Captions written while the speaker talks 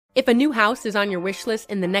If a new house is on your wish list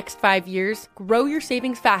in the next 5 years, grow your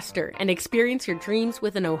savings faster and experience your dreams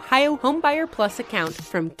with an Ohio Homebuyer Plus account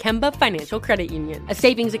from Kemba Financial Credit Union. A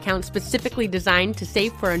savings account specifically designed to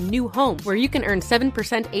save for a new home where you can earn 7%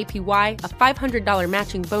 APY, a $500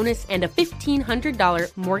 matching bonus, and a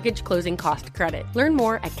 $1,500 mortgage closing cost credit. Learn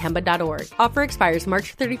more at Kemba.org. Offer expires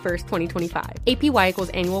March 31st, 2025. APY equals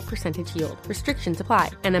annual percentage yield. Restrictions apply.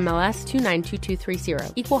 NMLS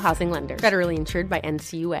 292230. Equal housing lender. Federally insured by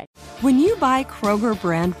NCUA. When you buy Kroger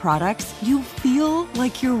brand products, you feel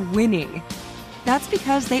like you're winning. That's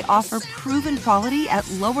because they offer proven quality at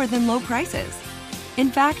lower than low prices. In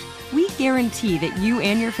fact, we guarantee that you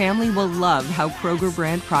and your family will love how Kroger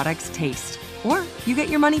brand products taste, or you get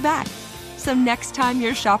your money back. So next time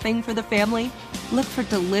you're shopping for the family, look for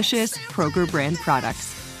delicious Kroger brand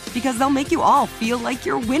products, because they'll make you all feel like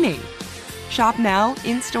you're winning. Shop now,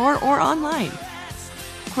 in-store, or online.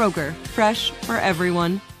 Kroger, fresh for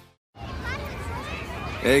everyone.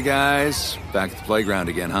 Hey guys, back at the playground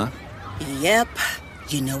again, huh? Yep.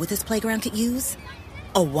 You know what this playground could use?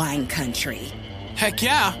 A wine country. Heck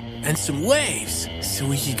yeah, and some waves so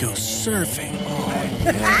we could go surfing. Oh,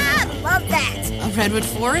 yeah. Ah, love that. A redwood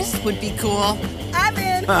forest would be cool. I'm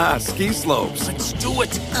in. Ski slopes. Let's do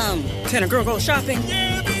it. Can a girl go shopping?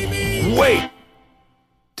 Yeah, baby. Wait!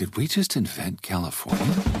 Did we just invent California?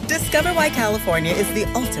 Discover why California is the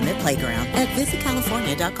ultimate playground at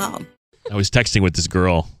visitcalifornia.com. I was texting with this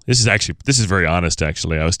girl. This is very honest,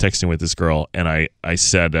 actually. I was texting with this girl, and I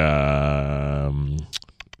said, What are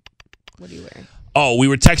you wearing? Oh, we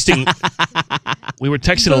were texting. We were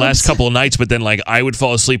texting the last couple of nights, but then like I would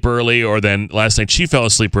fall asleep early, or then last night she fell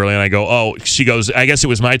asleep early, and I go, oh, she goes, I guess it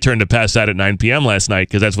was my turn to pass out at 9 p.m. last night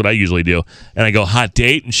because that's what I usually do. And I go, hot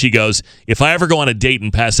date, and she goes, if I ever go on a date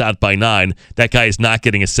and pass out by 9, that guy is not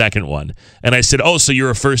getting a second one. And I said, oh, so you're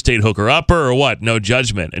a first date hooker upper or what? No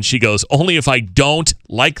judgment. And she goes, only if I don't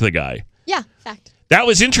like the guy. Yeah, fact. That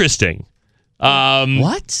was interesting.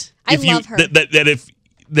 What? I love her.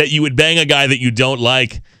 That you would bang a guy that you don't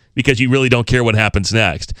like because you really don't care what happens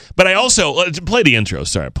next. But I also, play the intro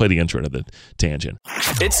to the Tangent.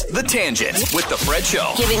 It's The Tangent with The Fred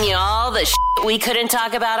Show. Giving you all the shit we couldn't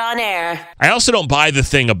talk about on air. I also don't buy the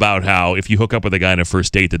thing about how if you hook up with a guy on a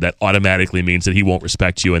first date that automatically means that he won't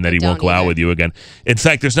respect you and that he won't go out with you again. In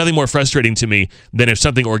fact, there's nothing more frustrating to me than if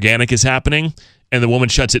something organic is happening and the woman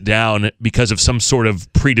shuts it down because of some sort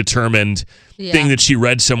of predetermined thing that she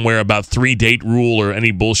read somewhere about 3-date rule or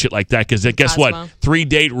any bullshit like that. Because guess what?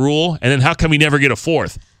 3-date rule, and then how come you never get a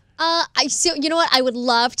fourth? You know what? I would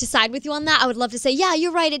love to side with you on that. I would love to say, yeah,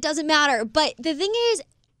 you're right. It doesn't matter. But the thing is,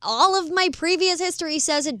 all of my previous history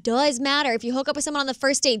says it does matter. If you hook up with someone on the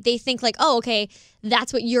first date, they think like, oh, okay,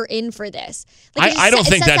 that's what you're in for this. Like I don't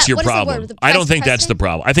think that's your problem. I don't think that's the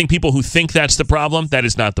problem. I think people who think that's the problem, that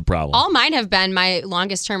is not the problem. All mine have been my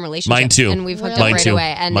longest term relationship. Mine too. And we've hooked up right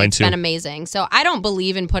away. And it's been amazing. So I don't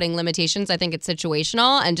believe in putting limitations. I think it's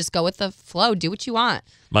situational and just go with the flow. Do what you want.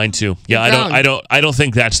 Mine too. Yeah, I don't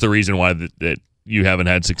think that's the reason why that you haven't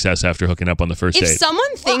had success after hooking up on the first date. If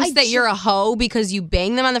someone thinks that you're a hoe because you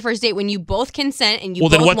bang them on the first date when you both consent and you both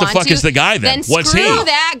then what want the fuck to, is the guy then? What's screw he?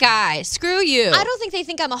 that guy. Screw you. I don't think they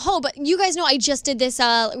think I'm a hoe, but you guys know I just did this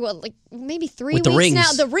maybe 3 with weeks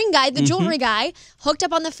now. The ring guy, the jewelry guy, hooked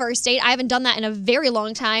up on the first date. I haven't done that in a very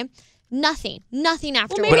long time. Nothing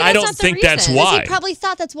afterwards. But I don't think that's why. He probably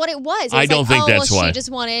thought that's what it was. I don't think that's why. She just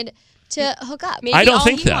wanted to hook up. Maybe I don't all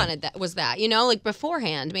think he that. wanted was that, like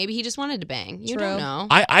beforehand. Maybe he just wanted to bang. You don't know.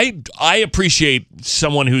 I appreciate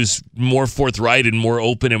someone who's more forthright and more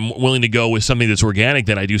open and willing to go with something that's organic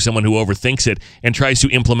than I do someone who overthinks it and tries to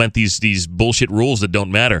implement these bullshit rules that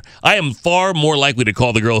don't matter. I am far more likely to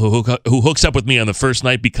call the girl who hooks up with me on the first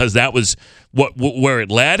night because that was where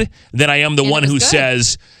it led than I am the one who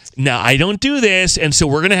says, now, I don't do this, and so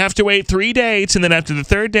we're going to have to wait 3 dates, and then after the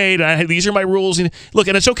third date, these are my rules. And look,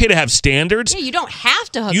 and it's okay to have standards. Yeah, you don't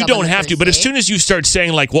have to hook up. You don't have to, but as soon as you start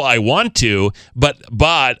saying, like, well, I want to, but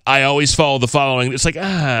I always follow the following, it's like,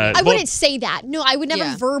 I wouldn't say that. No, I would never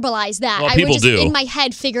verbalize that. Well, I would just, do. in my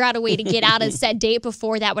head, figure out a way to get out of said date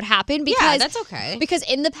before that would happen. Because, that's okay. Because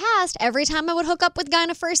in the past, every time I would hook up with a guy on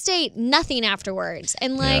a first date, nothing afterwards.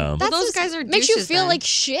 And, those guys are makes you douches, feel then. like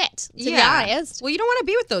shit, to be honest. Well, you don't want to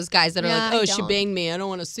be with those guys that are like, oh, she banged me. I don't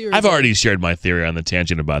want to see her. I've already shared my theory on the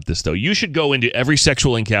tangent about this, though. You should go into every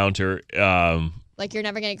sexual encounter Like you're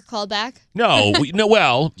never going to get called back? No,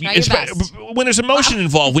 well, Try your best. when there's emotion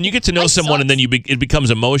involved, when you get to know someone and then it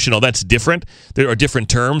becomes emotional, that's different. There are different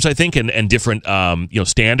terms, I think, and different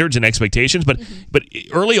standards and expectations. But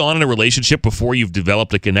early on in a relationship, before you've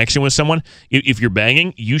developed a connection with someone, if you're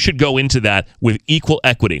banging, you should go into that with equal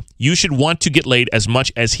equity. You should want to get laid as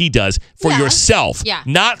much as he does for yourself,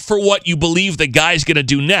 not for what you believe the guy's going to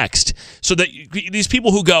do next. So that these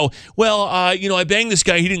people who go, well, I banged this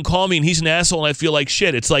guy, he didn't call me, and he's an asshole, and I feel like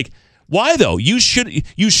shit. It's like, why though? You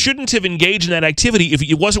shouldn't have engaged in that activity if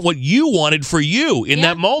it wasn't what you wanted for you in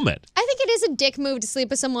that moment. I think it is a dick move to sleep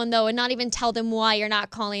with someone though, and not even tell them why you're not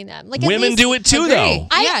calling them. Like women do it too, though.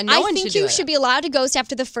 I think you should be allowed to ghost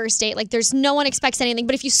after the first date. Like there's no one expects anything.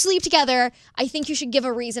 But if you sleep together, I think you should give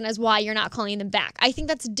a reason as why you're not calling them back. I think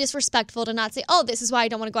that's disrespectful to not say, oh, this is why I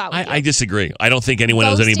don't want to go out with you. I disagree. I don't think anyone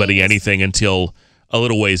owes anybody anything until a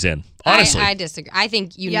little ways in. Honestly. I disagree. I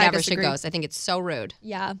think you never should ghost. I think it's so rude.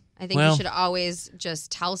 Yeah. I think you should always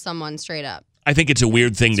just tell someone straight up. I think it's a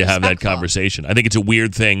weird thing to have that conversation. I think it's a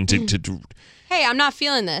weird thing to hey, I'm not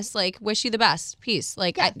feeling this. Like, wish you the best. Peace.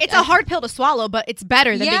 Like, it's a hard pill to swallow, but it's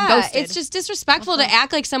better than being ghosted. It's just disrespectful to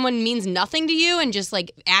act like someone means nothing to you and just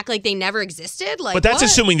like act like they never existed. Like, but that's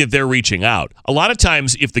assuming that they're reaching out. A lot of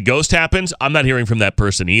times, if the ghost happens, I'm not hearing from that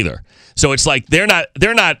person either. So it's like they're not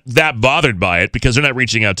that bothered by it because they're not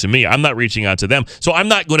reaching out to me. I'm not reaching out to them. So I'm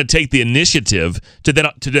not going to take the initiative to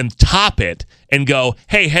then top it and go,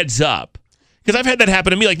 hey, heads up. Because I've had that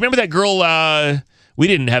happen to me. Like, remember that girl? We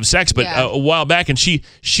didn't have sex, but a while back, and she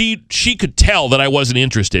could tell that I wasn't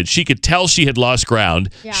interested. She could tell she had lost ground.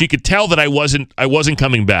 Yeah. She could tell that I wasn't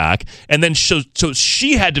coming back, and then so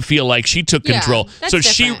she had to feel like she took control. So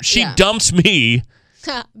she dumps me.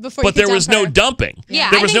 But there was no dumping. Yeah,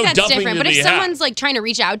 there was I think no that's dumping. Different. But if someone's like trying to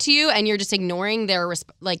reach out to you and you're just ignoring their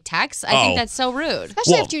texts, I think that's so rude.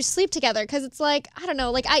 Especially after you sleep together, because it's like, I don't know,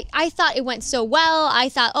 like I thought it went so well. I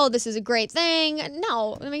thought, oh, this is a great thing.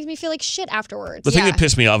 No, it makes me feel like shit afterwards. The thing that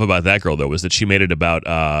pissed me off about that girl though was that she made it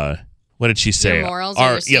about what did she say? Your morals,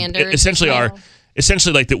 or your standards.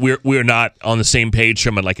 Essentially like that we're not on the same page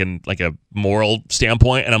from like a moral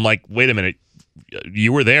standpoint. And I'm like, wait a minute.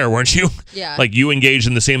 You were there, weren't you? Yeah. Like you engaged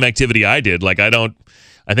in the same activity I did. Like I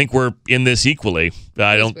think we're in this equally.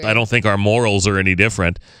 I don't think our morals are any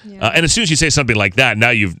different. Yeah. And as soon as you say something like that, now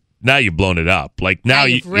you've blown it up. Like now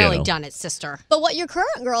you've really done it, sister. But what your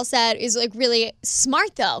current girl said is like really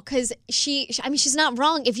smart though, because she's not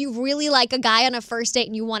wrong. If you really like a guy on a first date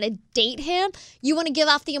and you want to date him, you want to give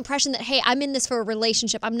off the impression that, hey, I'm in this for a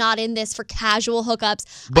relationship. I'm not in this for casual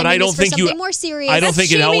hookups. But I don't think something more serious. I don't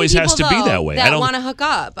think it always has to be that way. I don't want to hook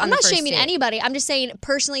up. I'm not shaming anybody. I'm just saying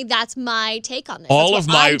personally, that's my take on this. All of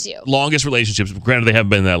my longest relationships, granted they haven't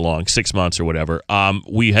been that long, 6 months or whatever.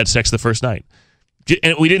 We had sex the first night.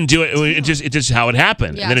 And we didn't do it. It's just how it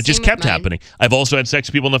happened, and then it just kept happening. I've also had sex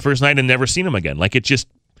with people on the first night and never seen them again. Like it just,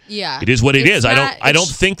 it is what it is. I don't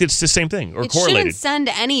think it's the same thing or correlated. It shouldn't send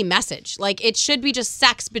any message. Like it should be just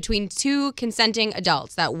sex between two consenting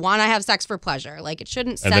adults that want to have sex for pleasure. Like it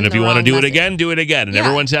shouldn't send. And then if you want to do it again, do it again, and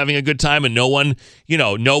everyone's having a good time, and no one,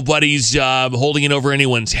 nobody's holding it over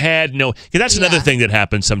anyone's head. No, that's another thing that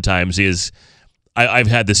happens sometimes is. I've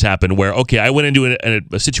had this happen where, okay, I went into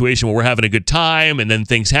a situation where we're having a good time and then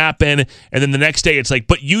things happen. And then the next day it's like,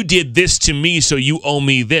 but you did this to me, so you owe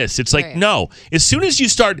me this. It's like, no. As soon as you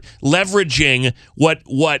start leveraging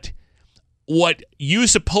what you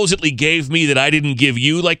supposedly gave me that I didn't give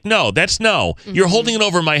you, like, no, that's no. Mm-hmm. You're holding it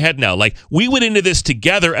over my head now. Like, we went into this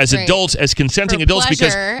together as adults, as consenting adults,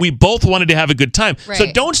 because we both wanted to have a good time. Right.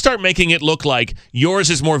 So don't start making it look like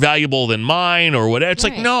yours is more valuable than mine or whatever. It's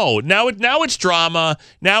like, no, now it's drama,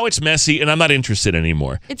 now it's messy, and I'm not interested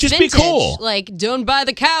anymore. It's just vintage. Be cool. Like, don't buy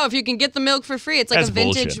the cow if you can get the milk for free. It's like that's a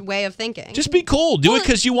vintage bullshit. Way of thinking. Just be cool. Do it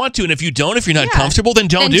because you want to. And if you're not comfortable, then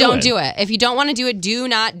don't do it. Don't do it. If you don't want to do it, do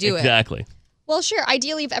not do it. Exactly. Well, sure.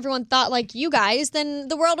 Ideally, if everyone thought like you guys, then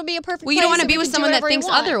the world would be a perfect place. Well, you don't want to be with someone that thinks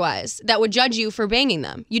otherwise, that would judge you for banging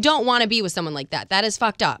them. You don't want to be with someone like that. That is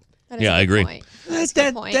fucked up. Yeah, I agree.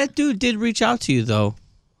 That dude did reach out to you, though.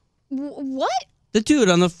 What? The dude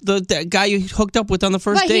on that guy you hooked up with on the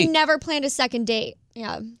first date. But he never planned a second date.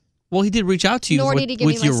 Yeah. Well, he did reach out to you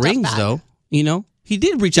with your rings, back. though. He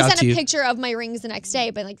did reach out to you. He sent a picture of my rings the next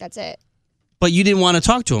day, but that's it. But you didn't want to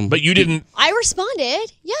talk to him. But you didn't. I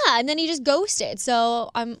responded, yeah, and then he just ghosted.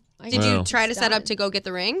 So Did you try to set up to go get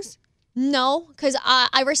the rings? No, because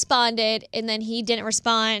I responded, and then he didn't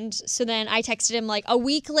respond. So then I texted him like a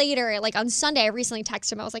week later, like on Sunday. I recently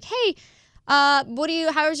texted him. I was like, "Hey, how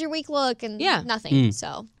does your week look?" And nothing.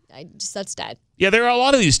 So that's dead. Yeah, there are a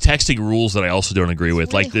lot of these texting rules that I also don't agree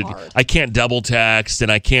with. really Like, hard. I can't double text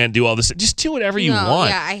and I can't do all this. Just do whatever you No, want.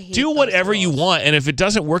 yeah, I hate do those whatever you rules. want. And if it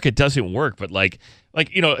doesn't work, it doesn't work. But like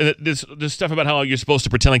this stuff about how you're supposed to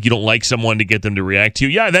pretend like you don't like someone to get them to react to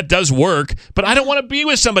you. Yeah, that does work. But I don't want to be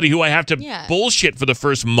with somebody who I have to bullshit for the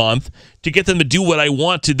first month to get them to do what I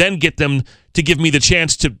want to then get them to give me the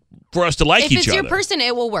chance for us to like each other. If it's your person,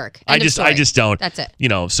 it will work. I just don't. That's it.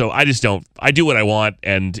 So I just don't. I do what I want,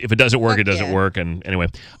 and if it doesn't work, it doesn't work. And anyway,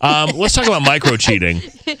 let's talk about micro cheating.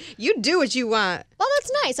 You do what you want. Well,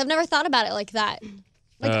 that's nice. I've never thought about it like that.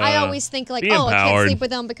 Like, I always think, like, be oh, I can't empowered. sleep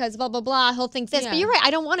with him because blah, blah, blah. He'll think this. But you're right.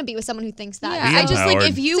 I don't want to be with someone who thinks that. Yeah, Be I just, like,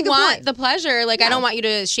 empowered. if you That's a good want point. the pleasure, like, I don't want you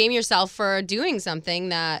to shame yourself for doing something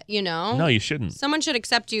that, No, you shouldn't. Someone should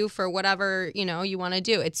accept you for whatever, you want to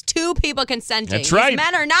do. It's two people consenting. That's right. These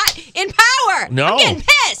men are not in power. No. I'm getting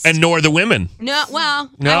pissed. And nor the women. No,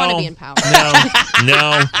 well, No. I want to be in power.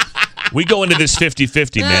 No. We go into this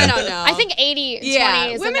 50-50, man. I don't know. I think 80-20 Yeah,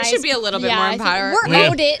 is women a nice, should be a little bit more I think empowered. We're Yeah.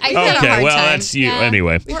 owed it. I had a think. Okay, well, time. that's you.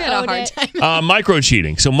 Anyway. We've had a hard time. Micro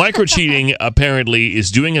cheating. So micro cheating apparently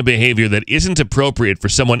is doing a behavior that isn't appropriate for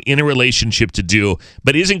someone in a relationship to do,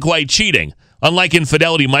 but isn't quite cheating. Unlike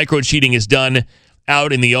infidelity, micro cheating is done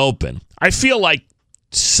out in the open. I feel like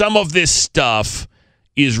some of this stuff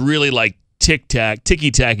is really like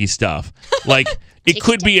ticky-tacky stuff. Like, it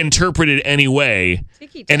could be interpreted any way.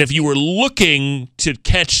 And if you were looking to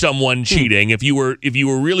catch someone cheating, if you were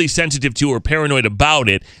really sensitive to or paranoid about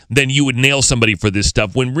it, then you would nail somebody for this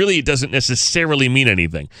stuff, when really it doesn't necessarily mean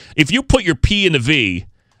anything. If you put your P in the V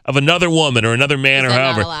of another woman or another man or that not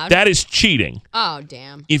however, allowed? that is cheating. Oh,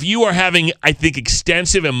 damn. If you are having, I think,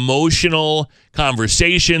 extensive emotional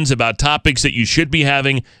conversations about topics that you should be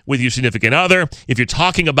having with your significant other, if you're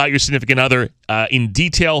talking about your significant other in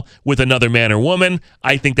detail with another man or woman,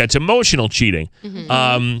 I think that's emotional cheating.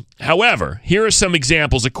 However, here are some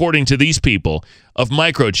examples, according to these people, of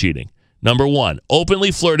micro cheating. Number 1,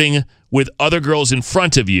 openly flirting with other girls in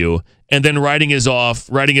front of you and then writing it off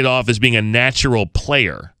as being a natural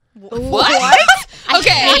player. What? Okay.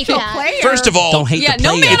 hate that. First of all, Don't hate the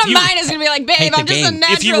no player. man of you- mine is gonna be like, babe, hate the I'm just a game.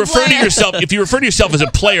 natural if you refer to yourself as a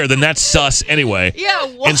player, then that's sus anyway. Yeah,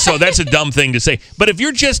 what? And so that's a dumb thing to say. But if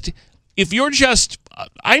you're just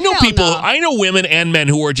I know Hell people, no. I know women and men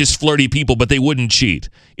who are just flirty people, but they wouldn't cheat.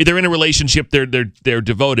 If they're in a relationship, they're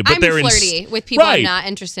devoted, but I'm they're flirty with people right. I'm not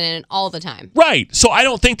interested in all the time. Right. So I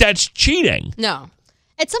don't think that's cheating. No.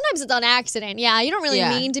 Sometimes it's on accident. Yeah, you don't really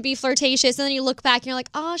Yeah. mean to be flirtatious, and then you look back and you're like,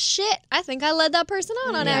 oh shit, I think I led that person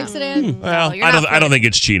on Yeah. accident. Well, you're I not don't think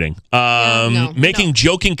it's cheating. no, Making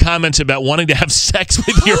joking comments about wanting to have sex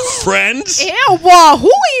with your friends. Ew, well,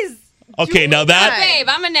 who is? Okay, now that. Babe,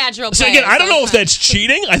 I'm a natural So player. again, I don't know if it's fine. that's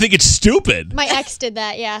cheating. I think it's stupid. My ex did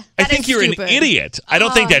that. Yeah. I That think is you're stupid. an idiot. I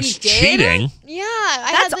don't think that's he did? cheating. Yeah, I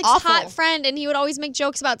That's had this awful. hot friend, and he would always make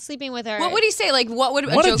jokes about sleeping with her. What would he say? Like, what would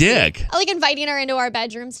What a joke be? dick. Like inviting her into our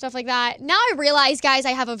bedroom, stuff like that. Now I realize, guys,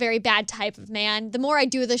 I have a very bad type of man. The more I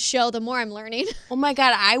do this show, the more I'm learning. Oh my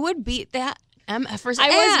god, I would beat that MFer's I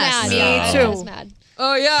was ass. mad. Me yeah, too. I was mad.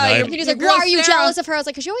 Oh yeah. No, your- He was your like, "Why girl are you Sarah- jealous of her?" I was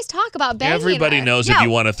like, "Cause you always talk about banging Everybody her." knows if you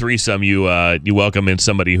want a threesome, you welcome in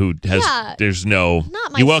somebody who has. Yeah. There's no.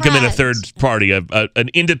 Not my You welcome in a friend. third party, an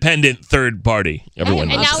independent third party. Everyone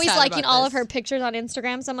And knows. now I'm he's sad liking about all of this. her pictures on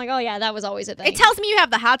Instagram. So I'm like, oh yeah, that was always a thing. It tells me you have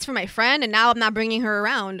the hots for my friend, and now I'm not bringing her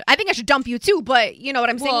around. I think I should dump you too, but you know what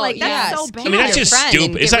I'm saying? Well, Like that's yes. so bad. I mean, that's Your just friend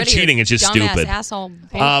stupid. and It's get not rid of your cheating, it's just dumbass stupid. asshole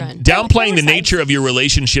boyfriend. Downplaying the nature of your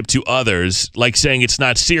relationship to others, like saying it's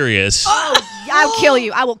not serious. I'll kill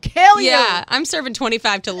you. I will kill you. Yeah, I'm serving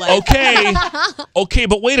 25 to life. Okay,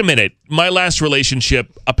 but wait a minute. My last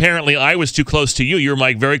relationship, apparently I was too close to you. You're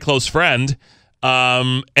my very close friend.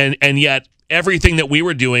 And yet everything that we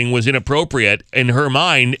were doing was inappropriate in her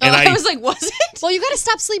mind. And I was like, was it? well, you got to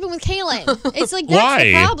stop sleeping with Kaylin. It's like that's why?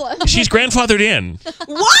 the problem. She's grandfathered in. What?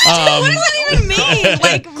 What does that even mean?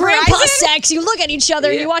 Like Grandpa Verizon? sex. You look at each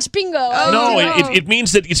other and you watch bingo. No, it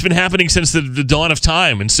means that it's been happening since the dawn of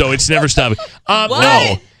time, and so it's never stopping.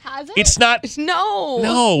 No, Has it? it's not.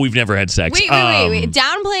 No, we've never had sex. Wait.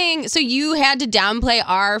 Downplaying. So you had to downplay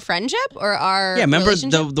our friendship or our Yeah, remember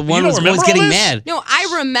relationship? the one don't was remember always getting all this? mad. No,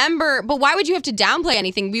 I remember. But why would you have to downplay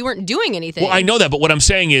anything? We weren't doing anything. Well, I know that, but what I'm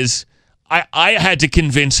saying is, I had to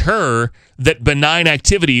convince her that benign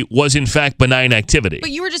activity was in fact benign activity.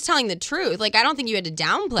 But you were just telling the truth. Like, I don't think you had to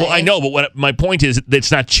downplay. Well, I know, but what my point is, that it's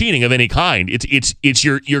not cheating of any kind. It's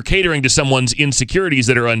you're catering to someone's insecurities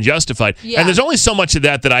that are unjustified, Yeah. and there's only so much of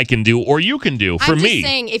that I can do or you can do for I'm me. just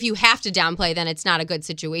saying, if you have to downplay, then it's not a good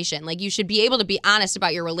situation. Like, you should be able to be honest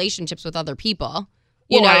about your relationships with other people.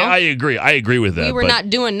 You know? I agree. I agree with that. We were not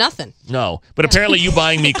doing nothing. No. But apparently you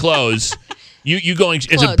buying me clothes, you going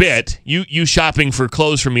as a bit, you shopping for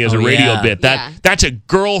clothes for me as a radio bit. That's a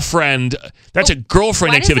girlfriend. That's a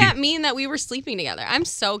girlfriend activity. Why does that mean that we were sleeping together? I'm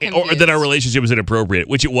so confused. Or that our relationship was inappropriate,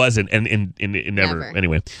 which it wasn't, and it never.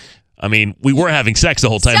 Anyway. I mean, we were having sex the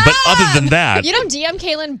whole time, but other than that... You don't DM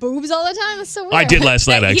Kaylin boobs all the time? That's so weird. I did last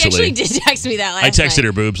night, actually. He actually did text me that last night. I texted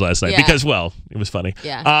her boobs last night because, well, it was funny.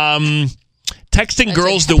 Yeah. Texting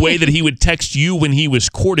girls the way that he would text you when he was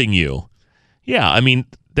courting you. Yeah, I mean...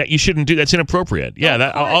 That you shouldn't do. That's inappropriate. Yeah,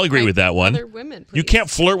 I'll agree with that one. Other women, you can't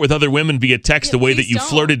flirt with other women via text the way that you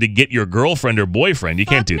flirted to get your girlfriend or boyfriend. You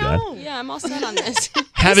can't do that. Yeah, I'm all set on this.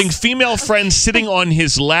 Having female friends sitting on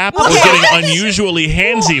his lap or getting unusually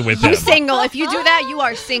handsy with them. I'm single. If you do that, you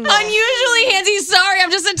are single. Unusually handsy. Sorry, I'm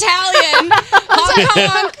just Italian.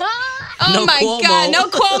 Hong Kong. Oh No my Cuomo. God, no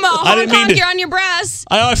Cuomo. I didn't mean to- You're on your breast.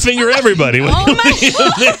 I finger everybody. Oh my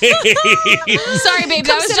Sorry, babe.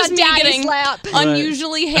 That was sit just on me Daddy's getting lap.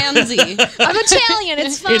 unusually handsy. I'm Italian.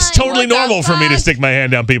 It's fine. It's totally What the normal for me to fuck? stick my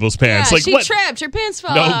hand down people's pants. Yeah, like she what? tripped. Her pants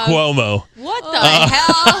fell No off. Cuomo. What the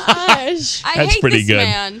hell? Gosh. I That's hate pretty this good.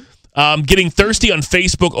 man. Getting thirsty on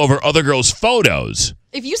Facebook over other girls' photos.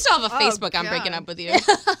 If you still have a Facebook, I'm breaking up with you.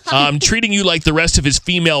 Treating you like the rest of his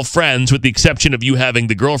female friends with the exception of you having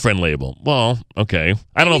the girlfriend label. Well, okay.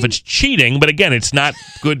 I don't know if it's cheating, but again, it's not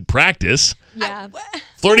good practice. Yeah.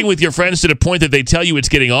 Flirting with your friends to the point that they tell you it's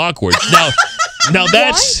getting awkward. Now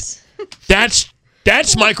that's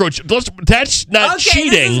micro. That's not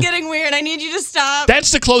cheating. This is getting weird. I need you to stop.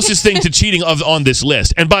 That's the closest thing to cheating on this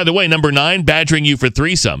list. And by the way, number 9, badgering you for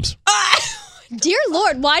threesomes. Dear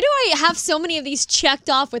Lord, why do I have so many of these checked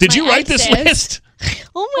off with Did my you write this exes? list?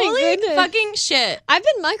 Oh my Holy goodness. fucking shit. I've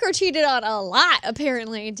been micro-cheated on a lot,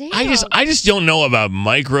 apparently. Damn. I just don't know about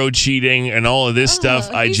micro cheating and all of this stuff.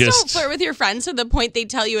 Please don't flirt with your friends to the point they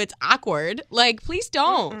tell you it's awkward. Like, please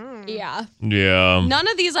don't. Yeah. Yeah. None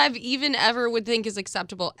of these I've even ever would think is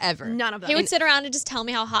acceptable ever. None of them. He would sit around and just tell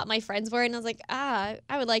me how hot my friends were, and I was like, I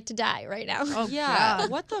would like to die right now. Oh, Yeah. God.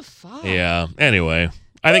 What the fuck? Yeah. Anyway,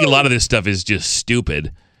 I think a lot of this stuff is just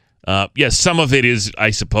stupid. Yes, some of it is,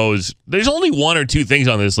 I suppose. There's only 1 or 2 things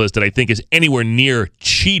on this list that I think is anywhere near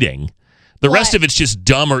cheating. The rest of it's just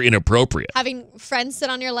dumb or inappropriate. Having friends sit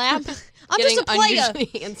on your lap. I'm Getting just a player. unusually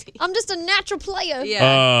handsy. I'm just a natural player. Yeah.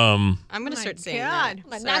 I'm going to start saying that.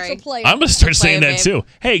 I'm a Sorry. natural player. I'm going to start Play saying it, that babe. too.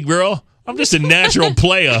 Hey, girl, I'm just a natural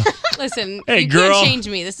player. Listen, Hey, you girl. can't change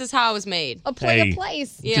me. This is how I was made. A player Hey.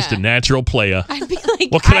 place. Yeah. Just a natural player. I'd be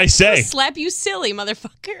like, What can I I'd say? slap you silly,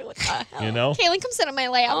 motherfucker. What the hell? You know? Kaylin, come sit on my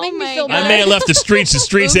lap. Oh Make me my feel God. I better. may have left the streets. The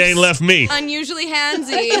streets ain't left me. Unusually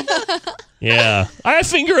handsy. Yeah. I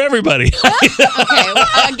finger everybody. Okay,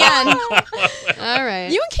 well, again. All right.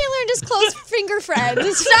 You and Kaylin are just close finger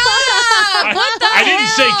friends. Stop! What the I didn't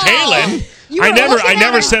say Kaylin. You I were never looking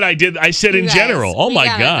at her. said I did. I said in guys, general. Oh we my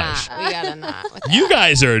gotta gosh. not. We gotta not. What the You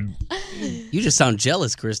guys are. You just sound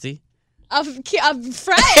jealous, Christy. A friend,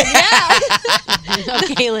 yeah. hell?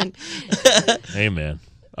 Kaylin. Hey, man.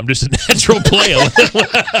 I'm just a natural player.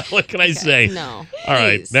 What can I say? No. All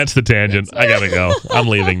right. Please. That's the tangent. I got to go. I'm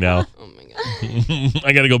leaving now. Oh my God.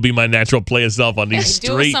 I got to go be my natural player self on these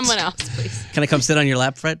Do it with streets. someone else, please. Can I come sit on your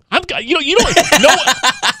lap, Fred? You know what? No,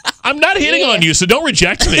 I'm not hitting on you, so don't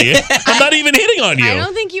reject me. I'm not even hitting on you. I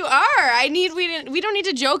don't think you are. We don't need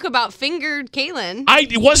to joke about fingered Kaylin.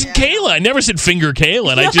 It wasn't Kayla. I never said finger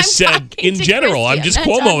Kaylin. I No, just I'm said talking in to general. Christy. I'm just I'm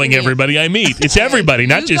not talking Cuomoing to you. everybody I meet. It's everybody,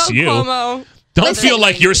 not just go, you. Cuomo. Don't feel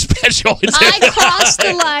like you're special. I crossed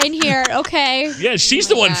the line here, okay? Yeah, she's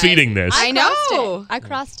the one feeding this. I know. I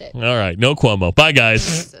crossed it. All right, no Cuomo. Bye,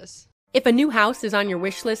 guys. If a new house is on your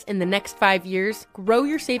wish list in the next 5 years, grow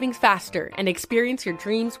your savings faster and experience your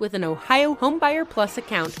dreams with an Ohio Homebuyer Plus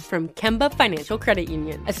account from Kemba Financial Credit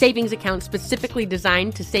Union. A savings account specifically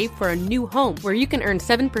designed to save for a new home where you can earn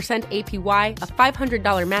 7% APY, a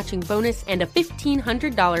 $500 matching bonus, and a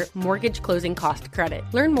 $1,500 mortgage closing cost credit.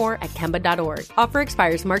 Learn more at Kemba.org. Offer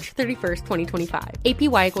expires March 31st, 2025.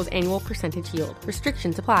 APY equals annual percentage yield.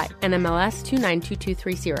 Restrictions apply. NMLS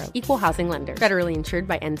 292230. Equal housing lender. Federally insured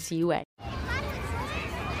by NCUA.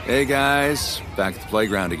 Hey guys, back at the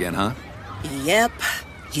playground again, huh? Yep.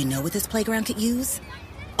 You know what this playground could use?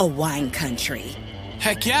 A wine country.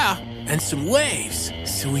 Heck yeah, and some waves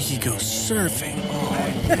so we could go surfing.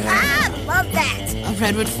 Love that. A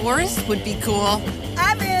redwood forest would be cool.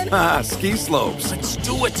 I'm in. Ah, ski slopes. Let's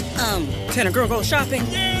do it. Can a girl go shopping?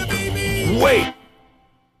 Yeah, baby. Wait!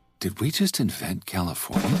 Did we just invent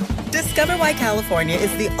California? Discover why California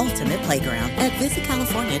is the ultimate playground at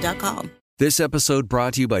visitcalifornia.com. This episode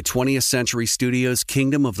brought to you by 20th Century Studios'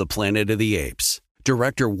 Kingdom of the Planet of the Apes.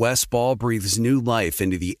 Director Wes Ball breathes new life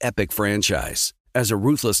into the epic franchise. As a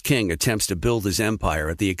ruthless king attempts to build his empire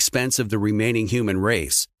at the expense of the remaining human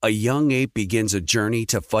race, a young ape begins a journey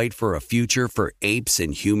to fight for a future for apes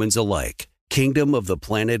and humans alike. Kingdom of the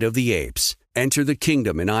Planet of the Apes. Enter the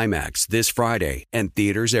kingdom in IMAX this Friday and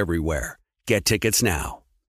theaters everywhere. Get tickets now.